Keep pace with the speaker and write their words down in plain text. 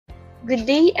Good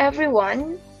day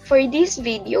everyone! For this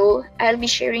video, I'll be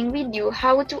sharing with you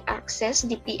how to access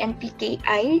the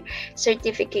PNPKI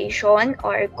certification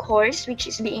or course which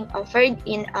is being offered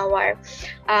in our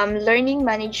Learning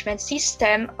Management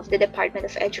System of the Department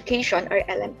of Education or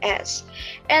LMS.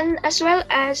 And as well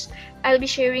as I'll be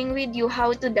sharing with you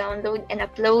how to download and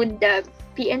upload the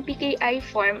PNPKI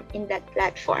form in that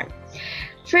platform.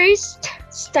 First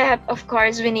step, of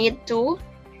course, we need to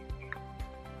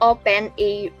open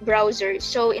a browser.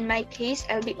 So in my case,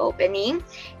 I'll be opening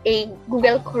a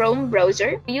Google Chrome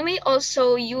browser. You may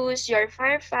also use your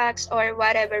Firefox or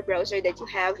whatever browser that you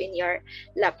have in your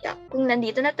laptop. Kung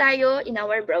nandito na tayo in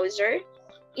our browser,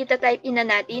 ita-type in na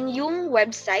natin yung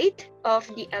website of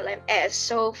the LMS.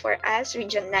 So for us,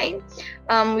 Region 9,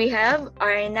 we have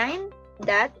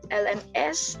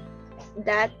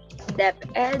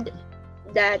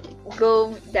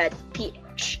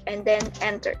r9.lms.deped.gov.ph and then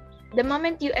enter. The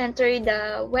moment you enter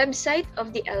the website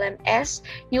of the LMS,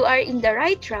 you are in the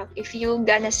right track if you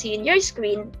gonna see in your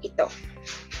screen ito.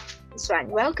 This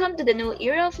one. Welcome to the new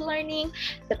era of learning,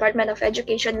 Department of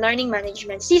Education Learning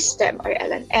Management System or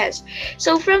LMS.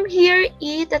 So from here,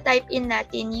 ita-type in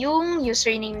natin yung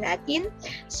username natin.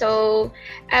 So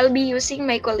I'll be using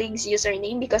my colleague's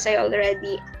username because I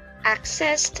already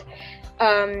accessed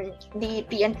the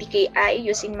PNPKI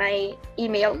using my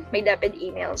email, my DepEd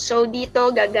email. So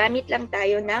dito, gagamit lang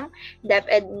tayo ng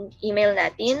DepEd email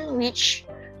natin which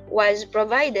was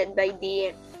provided by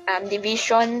the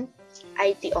Division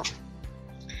ITO.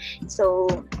 So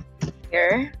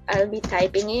here, I'll be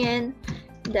typing in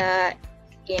the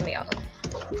email.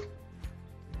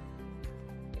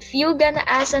 If you gonna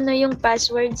ask ano yung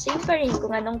password, same pa rin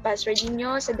kung anong password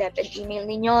niyo sa DepEd email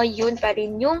niyo, yun pa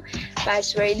rin yung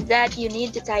password that you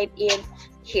need to type in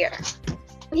here.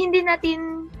 Hindi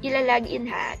natin ilalagin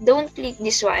ha. Don't click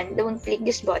this one. Don't click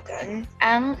this button.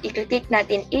 Ang i-click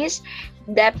natin is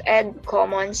DepEd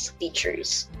Commons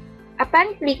Teachers.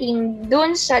 Upon clicking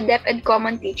dun sa DepEd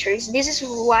Common Teachers, this is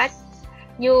what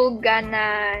you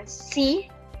gonna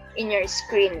see in your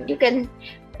screen. You can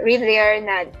read there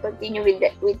na continue with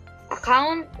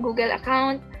account, Google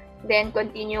account, then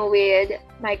continue with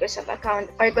Microsoft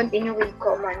account or continue with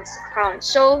Commons account.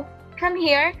 So from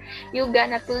here, you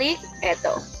gonna click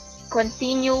eto,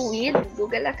 continue with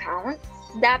Google account.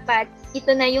 Dapat ito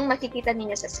na yung makikita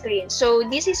ninyo sa screen. So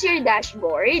this is your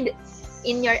dashboard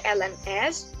in your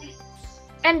LMS.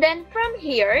 And then from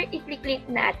here, i-click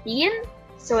natin.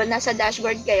 So nasa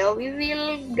dashboard kayo, we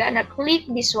will gonna click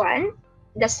this one,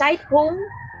 the site home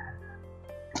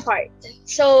part.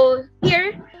 So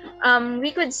here,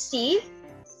 we could see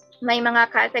may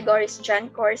mga categories dyan,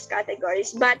 course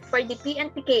categories. But for the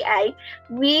PNPKI,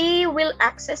 we will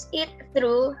access it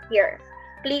through here.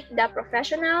 Click the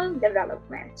professional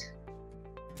development.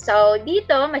 So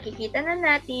dito, makikita na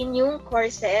natin yung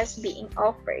courses being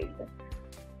offered.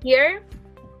 Here,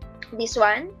 this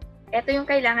one, ito yung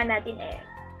kailangan natin eh.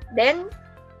 Then,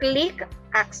 click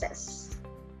access.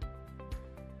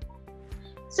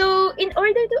 So, in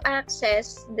order to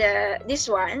access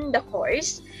this one, the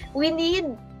course, we need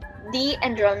the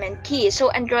enrollment key.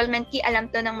 So, enrollment key, alam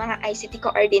to ng mga ICT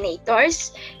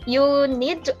coordinators. You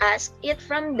need to ask it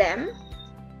from them.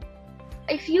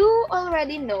 If you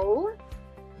already know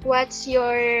what's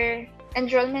your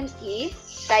enrollment key,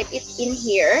 type it in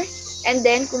here. And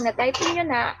then, kung na-type nyo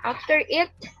na, after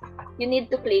it, you need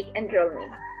to click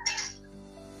enrollment.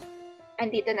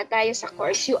 Andito na tayo sa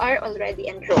course. You are already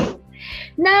enrolled.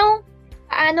 Now,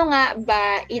 paano nga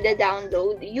ba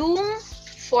i-download yung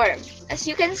form? As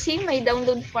you can see, my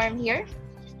download form here.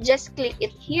 Just click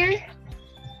it here.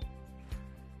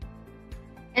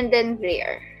 And then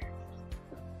there.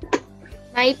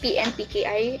 May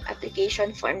PNPKI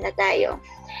application form na tayo.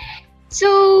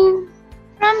 So,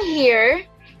 from here,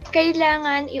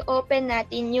 kailangan i-open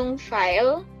natin yung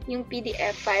file, yung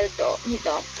PDF file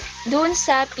nito, dun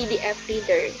sa PDF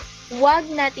reader. Huwag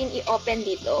natin i-open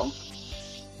dito.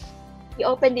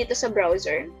 I-open dito sa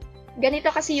browser. Ganito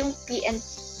kasi yung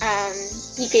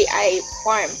PNPKI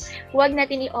form. Huwag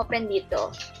natin i-open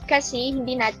dito kasi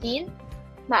hindi natin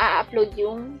ma-upload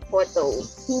yung photo.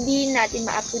 Hindi natin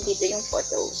ma-upload dito yung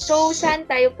photo. So, saan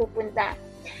tayo pupunta?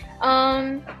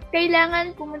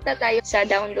 Kailangan pumunta tayo sa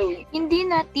download. Hindi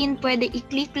natin pwede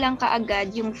i-click lang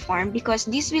kaagad yung form because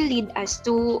this will lead us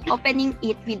to opening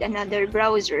it with another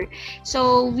browser.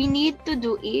 So, we need to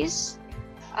do is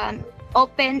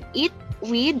open it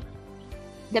with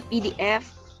the PDF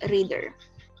reader.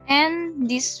 And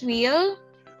this will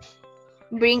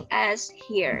bring us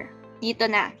here. Dito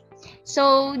na.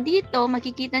 So, dito,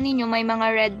 makikita ninyo may mga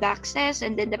red boxes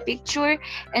and then the picture.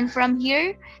 And from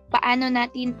here, paano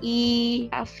natin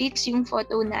i-fix yung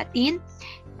photo natin?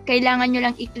 Kailangan nyo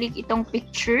lang i-click itong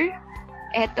picture.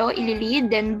 Ito, ililid,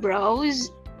 then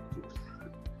browse.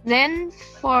 Then,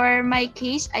 for my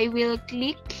case, I will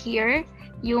click here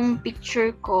yung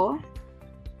picture ko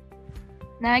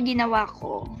na ginawa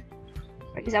ko.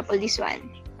 For example, this one.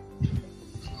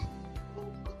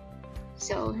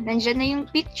 So, nandyan na yung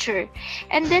picture.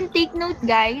 And then, take note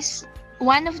guys,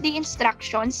 one of the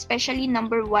instructions, especially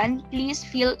number 1, please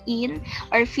fill in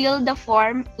or fill the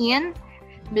form in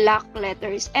black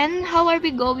letters. And how are we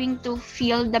going to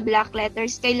fill the black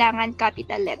letters? Kailangan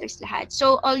capital letters lahat.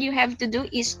 So, all you have to do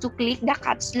is to click the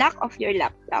caps lock of your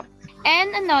laptop.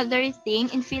 And another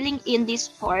thing, in filling in this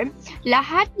form,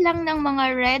 lahat lang ng mga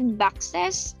red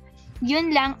boxes,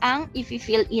 yun lang ang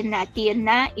i-fill in natin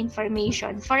na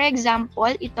information. For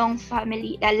example, itong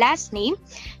family, last name.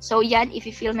 So, yan,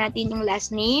 i-fill natin yung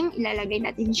last name. Ilalagay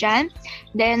natin dyan.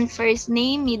 Then, first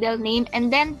name, middle name,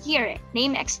 and then here,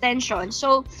 name extension.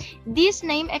 So, this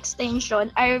name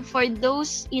extension are for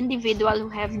those individual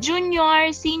who have junior,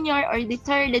 senior, or the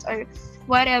third, or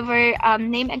whatever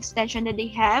name extension that they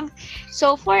have.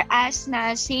 So, for us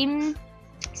na same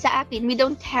sa akin, we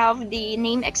don't have the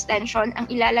name extension. Ang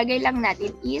ilalagay lang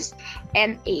natin is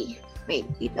NA. Wait,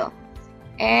 dito.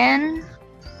 NA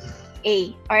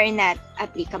or not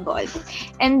applicable.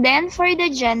 And then for the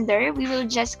gender, we will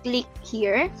just click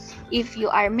here. If you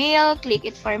are male, click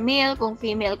it for male. Kung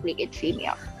female, click it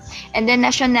female. And then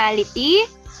nationality,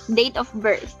 date of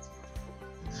birth.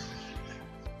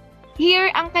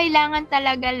 Here, ang kailangan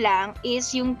talaga lang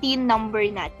is yung TIN number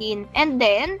natin. And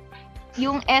then,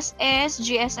 yung SS,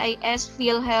 GSIS,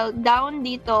 PhilHealth, down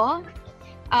dito,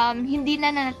 hindi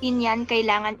na natin yan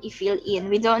kailangan i-fill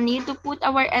in. We don't need to put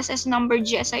our SS number,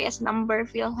 GSIS number,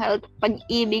 PhilHealth,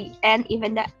 Pag-ibig, and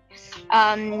even the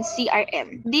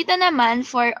CRM. Dito naman,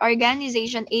 for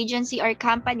organization, agency, or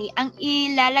company, ang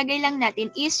ilalagay lang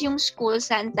natin is yung school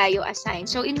saan tayo assign.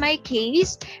 So, in my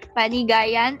case,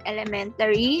 Panigayan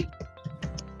Elementary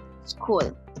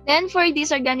School. Then, for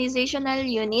this organizational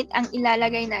unit, ang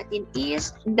ilalagay natin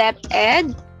is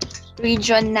DepEd,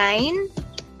 Region 9,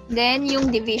 then yung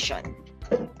division,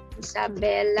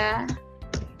 Isabela.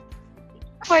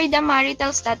 For the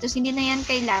marital status, hindi na yan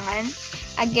kailangan.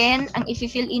 Again, ang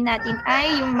i-fill in natin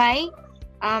ay yung may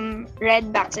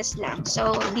red boxes lang.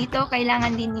 So, dito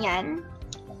kailangan din yan.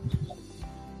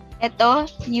 Ito,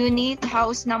 unit,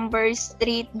 house number,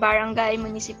 street, barangay,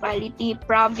 municipality,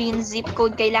 province, zip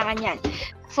code, kailangan yan.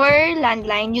 For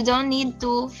landline, you don't need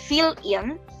to fill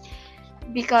in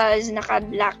because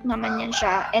naka-black naman yan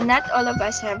siya. And not all of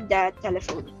us have that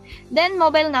telephone. Then,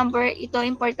 mobile number, ito,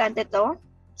 importante to.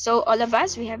 So, all of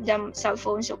us, we have the cell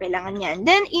phone, so kailangan yan.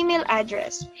 Then, email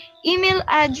address. Email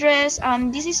address,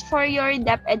 this is for your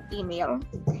DepEd email.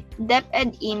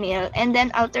 DepEd email, and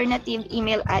then alternative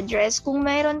email address. Kung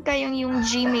mayroon kayong yung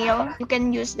Gmail, you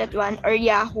can use that one, or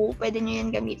Yahoo, pwede nyo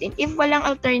yun gamitin. If walang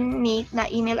alternate na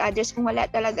email address, kung wala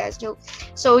talaga,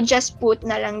 so just put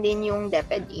na lang din yung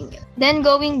DepEd email. Then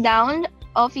going down,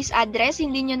 office address,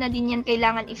 hindi nyo na din yan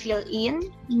kailangan i-fill in,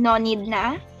 no need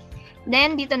na.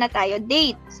 Then, dito na tayo,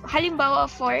 date. So, halimbawa,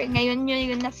 for ngayon nyo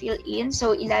yun na-fill in.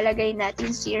 So, ilalagay natin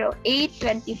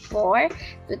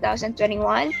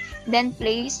 08/24/2021. Then,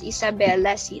 place,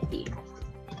 Isabela City.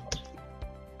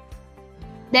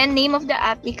 Then, name of the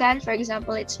applicant. For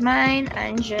example, it's mine,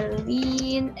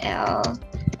 Angeline L.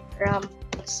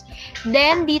 Ramos.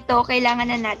 Then, dito, kailangan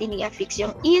na natin i-affix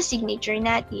yung e-signature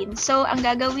natin. So, ang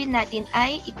gagawin natin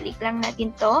ay, i-click lang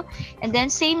natin to. And then,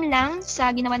 same lang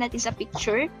sa ginawa natin sa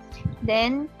picture.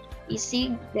 Then,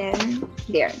 e-sig, then,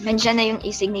 there. Nandiyan na yung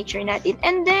e-signature natin.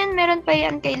 And then, meron pa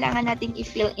yan kailangan natin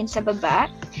i-fill in sa baba.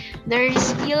 There's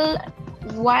still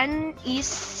one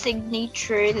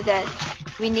e-signature that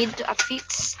we need to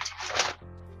affix.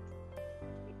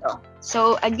 Ito.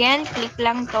 So, again, click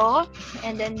lang to.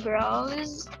 And then,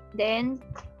 browse. Then,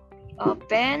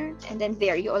 open. And then,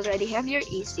 there. You already have your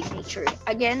e-signature.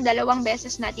 Again, dalawang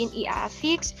beses natin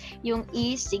i-affix yung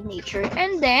e-signature.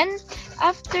 And then,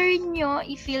 after nyo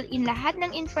i-fill in lahat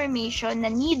ng information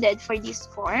na needed for this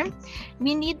form,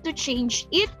 we need to change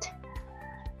it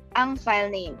ang file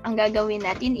name. Ang gagawin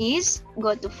natin is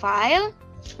go to File,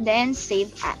 then Save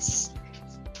As.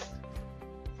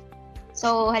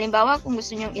 So, halimbawa, kung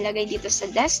gusto nyo ilagay dito sa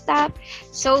desktop,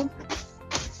 so,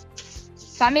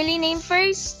 family name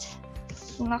first.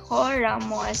 Kung ako,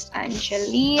 Ramos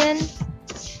Angeline.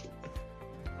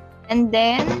 And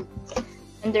then,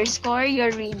 underscore your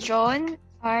region.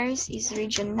 Ours is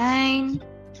region 9.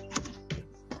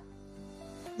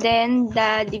 Then,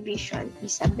 the division,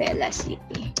 Isabela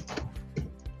City.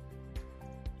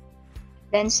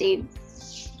 Then, save.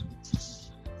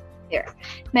 There.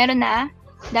 Meron na.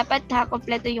 Dapat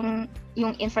kompleto yung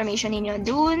information ninyo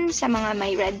dun sa mga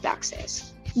may red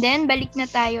boxes. Then, balik na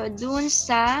tayo dun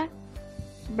sa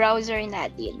browser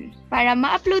natin para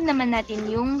ma-upload naman natin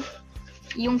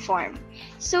yung form.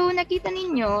 So, nakita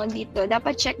ninyo dito,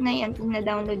 dapat check na yan kung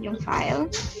na-download yung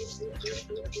file.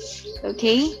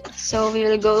 Okay, so we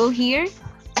will go here,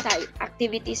 type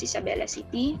Activities Isabela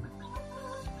City.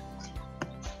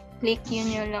 Click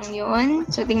nyo lang yun.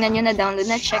 So, tingnan nyo na-download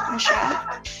na, check na siya.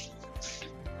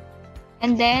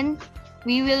 And then,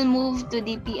 we will move to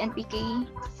the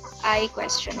PNPKI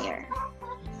questionnaire.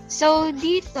 So,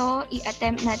 dito,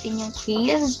 i-attempt natin yung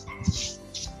quiz.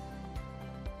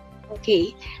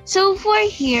 Okay. So, for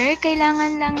here,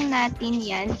 kailangan lang natin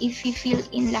yan if we fill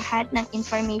in lahat ng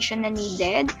information na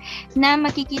needed na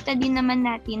makikita din naman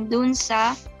natin dun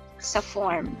sa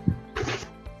form.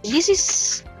 This is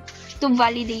to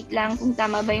validate lang kung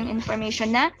tama ba yung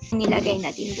information na nilagay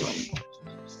natin dun.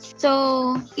 So,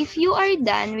 if you are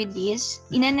done with this,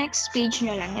 in the next page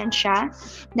nyo lang yan siya.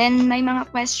 Then, may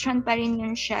mga question pa rin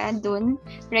yun siya dun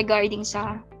regarding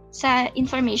sa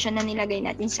information na nilagay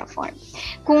natin sa form.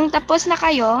 Kung tapos na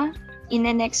kayo, in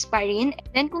the next pa rin.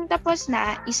 Then kung tapos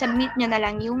na, isubmit nyo na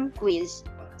lang yung quiz.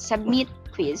 Submit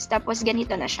quiz. Tapos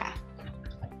ganito na siya.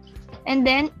 And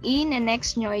then, in the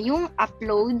next nyo, yung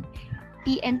upload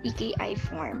PNPKI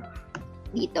form.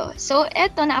 Dito. So,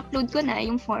 eto, na-upload ko na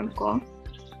yung form ko.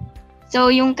 So,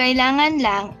 yung kailangan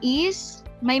lang is,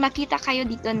 may makita kayo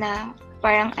dito na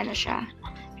parang ano siya,